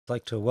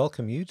like to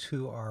welcome you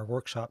to our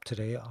workshop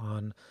today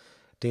on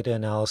data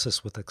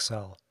analysis with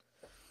Excel.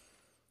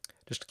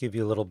 Just to give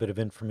you a little bit of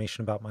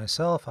information about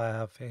myself, I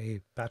have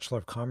a Bachelor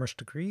of Commerce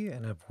degree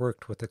and I've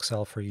worked with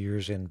Excel for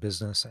years in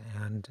business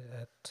and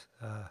at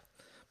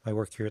my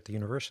work here at the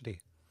university.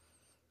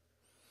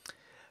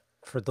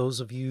 For those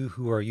of you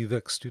who are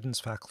UVic students,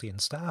 faculty, and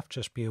staff,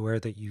 just be aware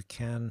that you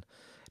can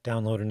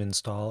download and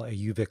install a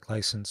UVic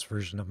licensed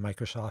version of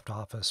Microsoft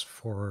Office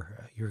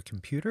for your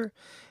computer.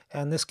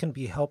 And this can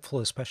be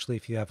helpful, especially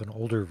if you have an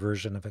older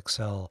version of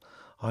Excel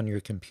on your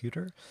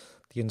computer.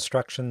 The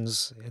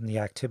instructions in the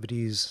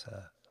activities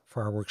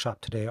for our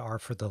workshop today are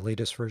for the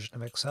latest version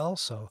of Excel.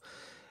 So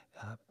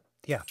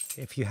yeah,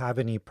 if you have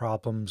any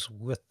problems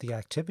with the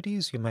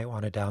activities, you might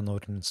want to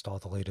download and install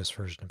the latest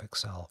version of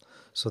Excel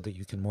so that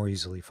you can more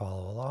easily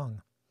follow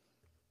along.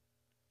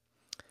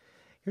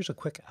 Here's a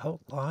quick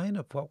outline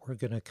of what we're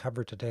going to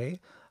cover today.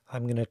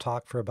 I'm going to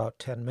talk for about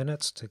 10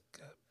 minutes to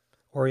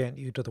orient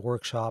you to the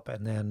workshop,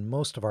 and then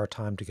most of our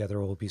time together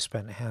will be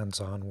spent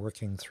hands-on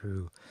working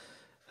through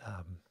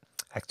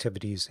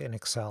activities in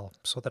Excel,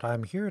 so that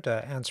I'm here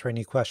to answer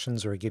any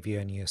questions or give you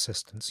any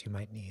assistance you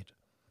might need.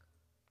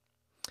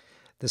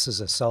 This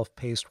is a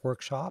self-paced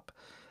workshop.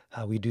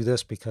 We do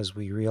this because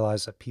we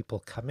realize that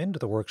people come into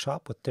the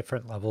workshop with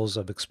different levels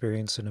of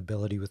experience and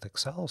ability with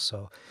Excel.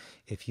 So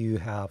if you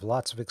have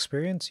lots of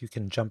experience, you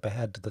can jump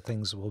ahead to the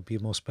things that will be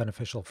most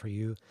beneficial for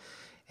you.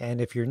 And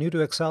if you're new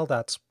to Excel,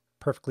 that's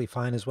perfectly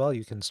fine as well.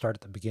 You can start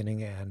at the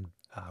beginning and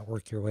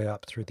work your way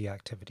up through the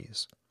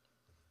activities.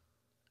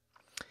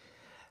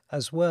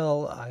 As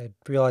well, I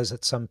realize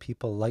that some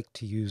people like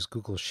to use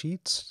Google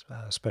Sheets,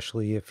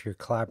 especially if you're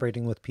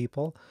collaborating with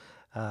people.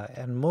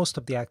 And most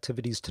of the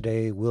activities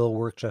today will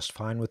work just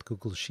fine with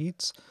Google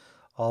Sheets.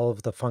 All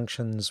of the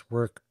functions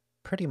work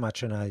pretty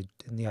much in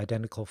the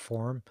identical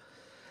form.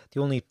 The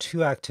only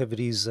two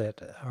activities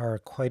that are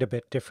quite a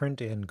bit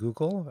different in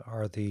Google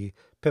are the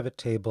pivot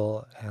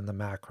table and the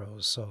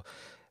macros. So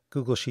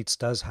Google Sheets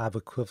does have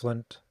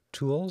equivalent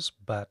tools,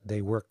 but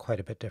they work quite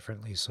a bit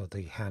differently. So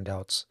the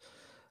handouts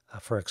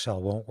for Excel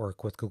won't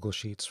work with Google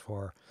Sheets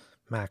for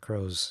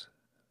macros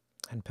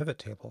and pivot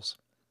tables.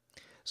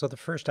 So the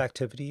first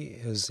activity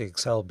is the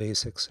Excel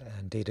basics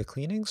and data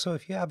cleaning. So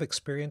if you have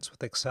experience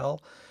with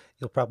Excel,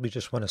 you'll probably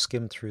just want to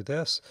skim through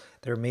this.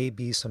 There may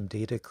be some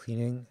data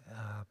cleaning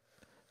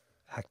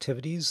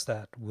activities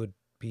that would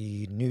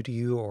be new to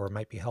you or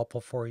might be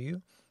helpful for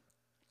you.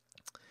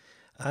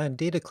 And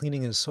data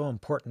cleaning is so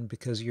important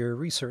because your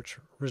research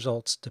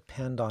results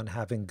depend on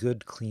having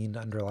good, clean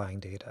underlying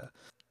data.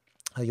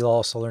 You'll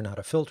also learn how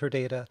to filter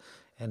data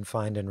and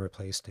find and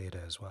replace data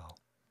as well.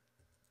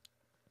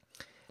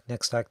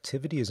 Next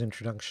activity is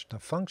introduction to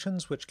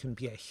functions, which can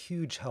be a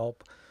huge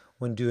help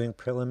when doing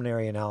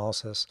preliminary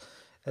analysis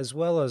as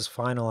well as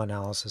final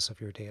analysis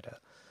of your data.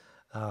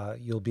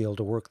 You'll be able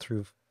to work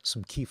through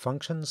some key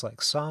functions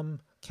like sum,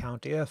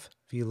 countif,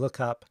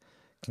 VLOOKUP,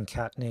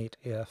 concatenate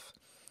if.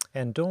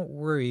 And don't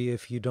worry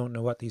if you don't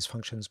know what these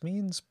functions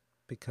means,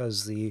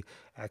 because the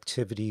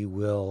activity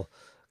will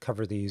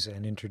cover these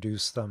and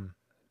introduce them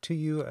to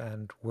you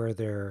and where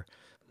they're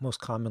most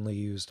commonly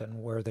used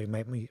and where they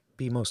might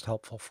be most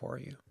helpful for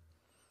you.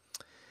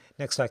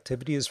 Next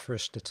activity is for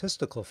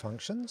statistical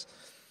functions.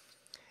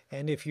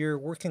 And if you're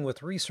working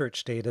with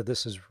research data,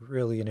 this is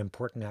really an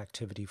important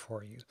activity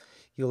for you.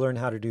 You'll learn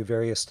how to do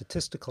various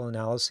statistical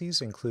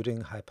analyses,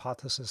 including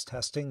hypothesis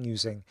testing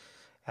using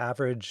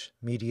average,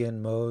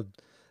 median, mode,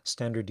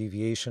 standard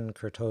deviation,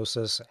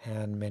 kurtosis,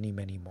 and many,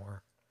 many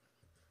more.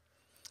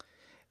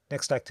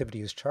 Next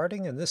activity is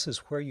charting, and this is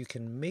where you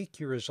can make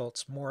your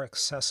results more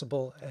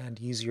accessible and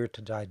easier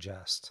to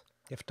digest,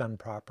 if done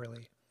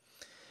properly.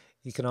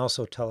 You can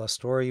also tell a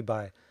story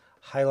by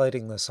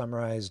highlighting the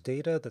summarized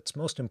data that's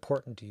most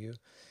important to you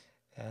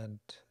and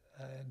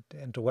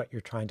to what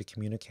you're trying to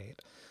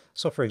communicate.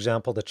 So for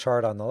example, the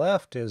chart on the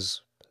left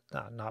is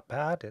not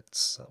bad.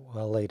 It's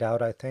well laid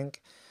out, I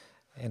think,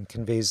 and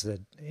conveys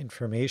the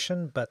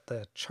information, but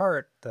the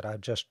chart that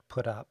I've just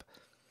put up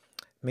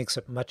makes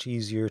it much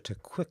easier to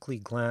quickly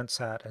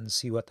glance at and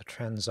see what the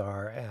trends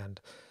are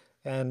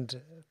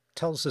and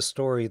tells the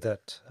story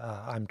that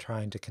I'm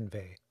trying to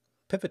convey.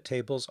 Pivot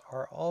tables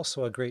are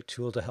also a great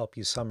tool to help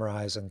you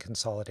summarize and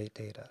consolidate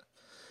data.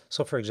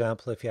 So for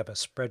example, if you have a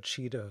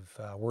spreadsheet of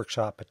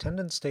workshop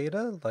attendance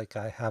data, like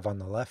I have on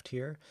the left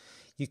here,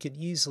 you can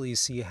easily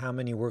see how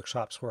many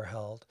workshops were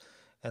held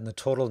and the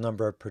total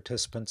number of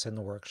participants in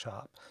the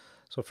workshop.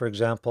 So for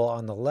example,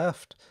 on the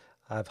left,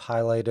 I've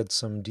highlighted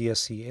some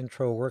DSC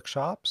intro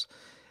workshops,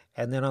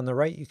 and then on the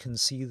right you can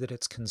see that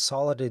it's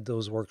consolidated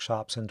those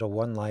workshops into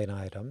one line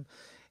item,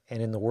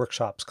 and in the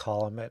workshops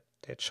column it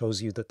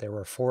shows you that there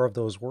were 4 of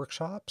those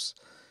workshops,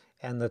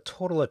 and the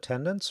total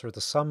attendance, or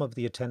the sum of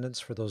the attendance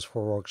for those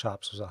 4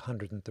 workshops, was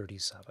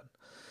 137.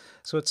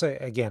 So it's,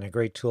 again, a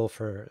great tool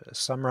for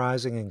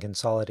summarizing and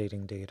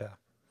consolidating data.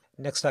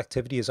 Next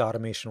activity is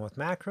automation with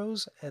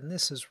macros, and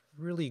this is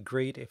really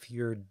great if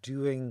you're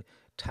doing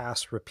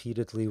tasks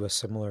repeatedly with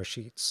similar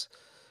sheets.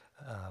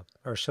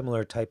 or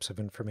similar types of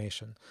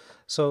information.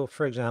 So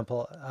for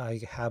example,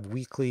 I have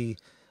weekly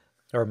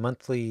or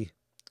monthly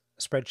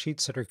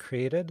spreadsheets that are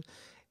created,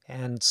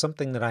 and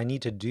something that I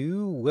need to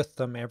do with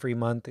them every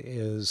month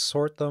is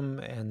sort them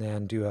and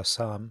then do a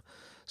sum.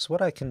 So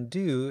what I can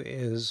do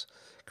is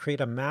create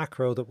a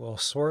macro that will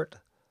sort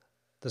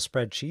the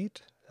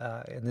spreadsheet,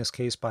 in this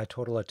case by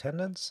total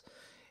attendance,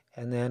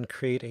 and then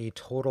create a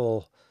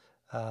total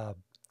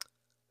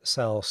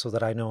cell so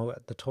that I know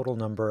the total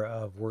number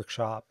of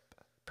workshop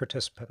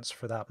participants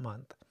for that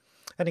month.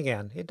 And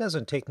again, it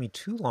doesn't take me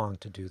too long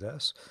to do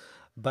this,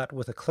 but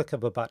with a click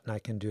of a button I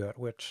can do it,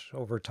 which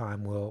over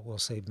time will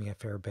save me a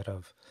fair bit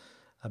of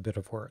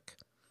work.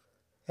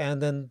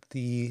 And then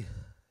the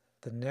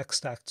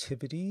next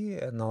activity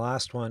and the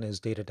last one is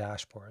data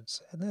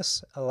dashboards. And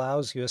this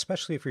allows you,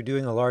 especially if you're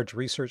doing a large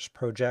research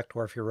project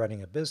or if you're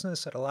running a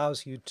business, it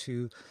allows you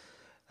to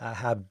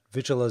have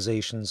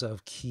visualizations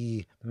of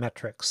key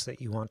metrics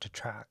that you want to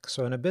track.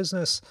 So in a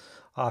business,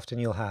 often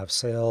you'll have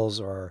sales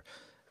or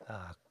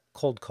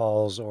cold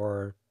calls,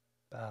 or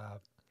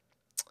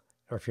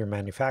if you're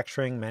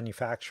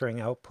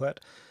manufacturing output.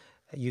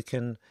 You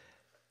can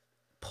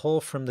pull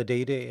from the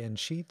data in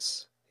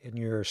sheets, in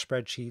your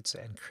spreadsheets,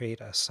 and create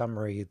a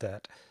summary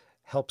that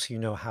helps you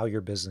know how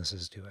your business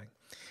is doing.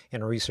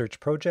 In a research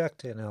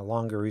project, in a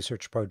longer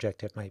research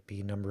project, it might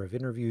be number of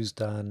interviews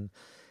done,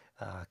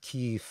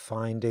 key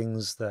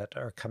findings that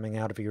are coming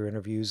out of your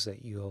interviews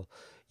that you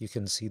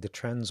can see the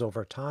trends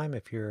over time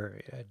if you're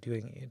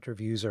doing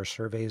interviews or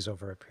surveys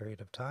over a period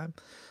of time.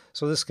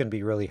 So this can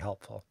be really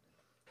helpful.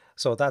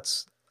 So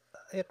that's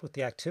it with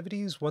the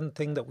activities. One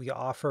thing that we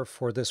offer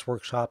for this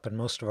workshop and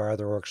most of our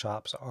other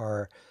workshops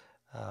are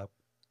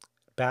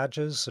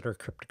badges that are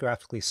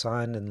cryptographically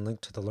signed and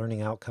linked to the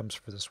learning outcomes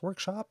for this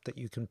workshop that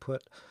you can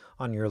put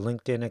on your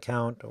LinkedIn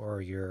account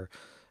or your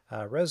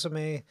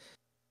resume. It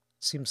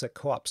seems that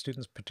co-op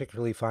students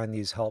particularly find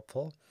these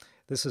helpful.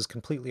 This is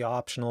completely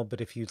optional, but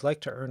if you'd like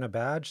to earn a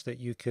badge that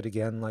you could,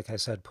 again, like I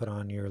said, put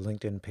on your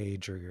LinkedIn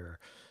page or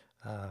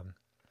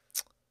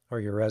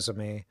your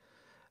resume,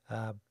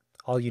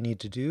 all you need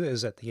to do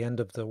is at the end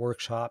of the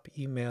workshop,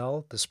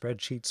 email the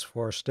spreadsheets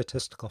for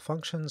statistical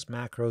functions,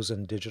 macros,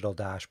 and digital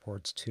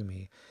dashboards to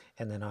me,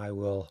 and then I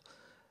will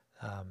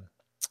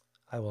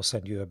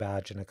send you a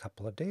badge in a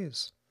couple of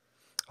days,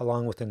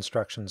 along with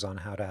instructions on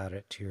how to add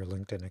it to your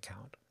LinkedIn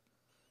account.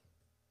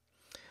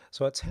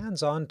 So it's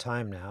hands-on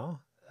time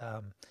now.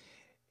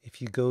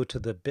 If you go to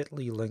the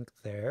bit.ly link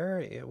there,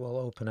 it will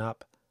open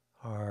up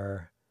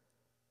our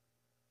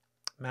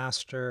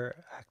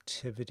master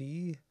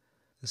activity.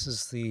 This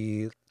is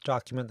the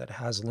document that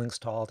has links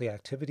to all the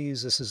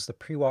activities. This is the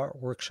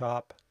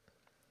pre-workshop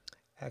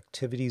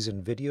activities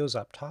and videos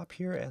up top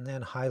here, and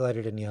then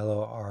highlighted in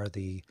yellow are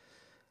the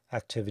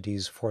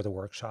activities for the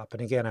workshop.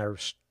 And again, I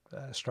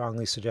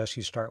strongly suggest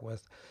you start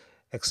with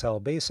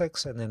Excel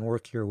basics and then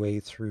work your way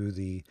through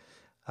the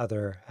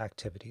other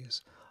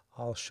activities.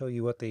 I'll show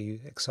you what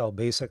the Excel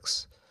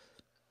basics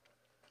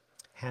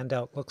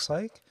handout looks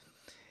like.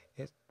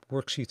 It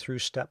works you through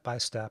step by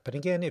step. And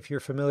again, if you're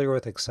familiar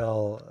with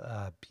Excel,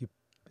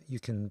 you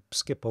can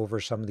skip over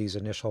some of these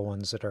initial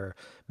ones that are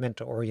meant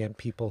to orient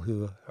people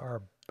who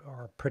are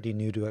pretty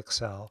new to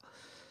Excel.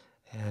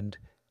 And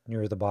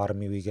near the bottom,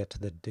 we get to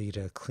the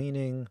data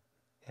cleaning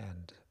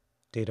and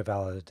data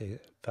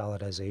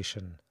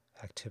validation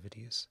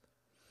activities.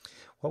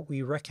 What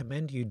we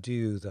recommend you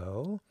do,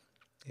 though,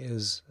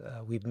 is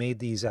we've made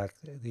these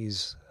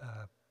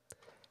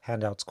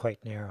handouts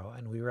quite narrow,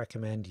 and we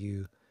recommend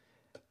you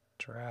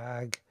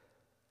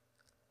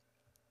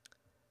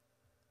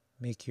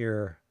make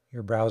your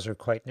browser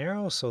quite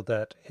narrow so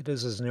that it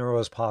is as narrow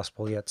as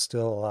possible, yet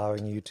still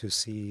allowing you to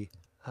see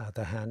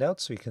the handout,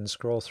 so you can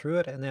scroll through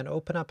it, and then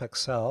open up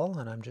Excel.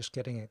 And I'm just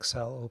getting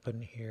Excel open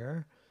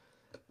here.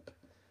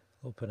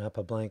 Open up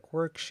a blank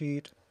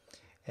worksheet.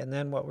 And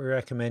then what we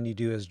recommend you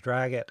do is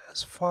drag it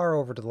as far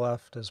over to the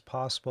left as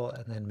possible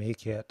and then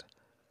make it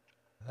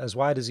as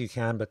wide as you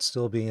can, but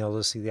still being able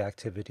to see the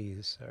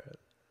activities,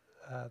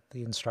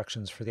 the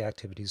instructions for the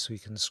activities, so you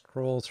can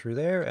scroll through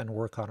there and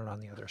work on it on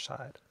the other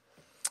side.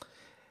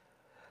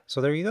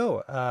 So there you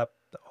go.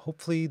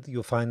 Hopefully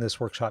you'll find this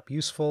workshop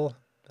useful.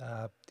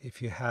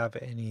 If you have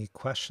any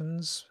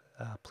questions,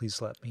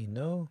 please let me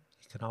know.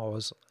 You can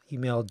always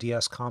email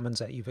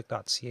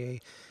dscommons@uvic.ca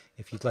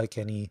if you'd like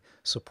any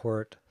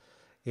support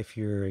if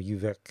you're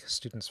UVic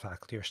students,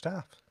 faculty, or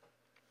staff.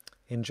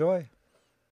 Enjoy!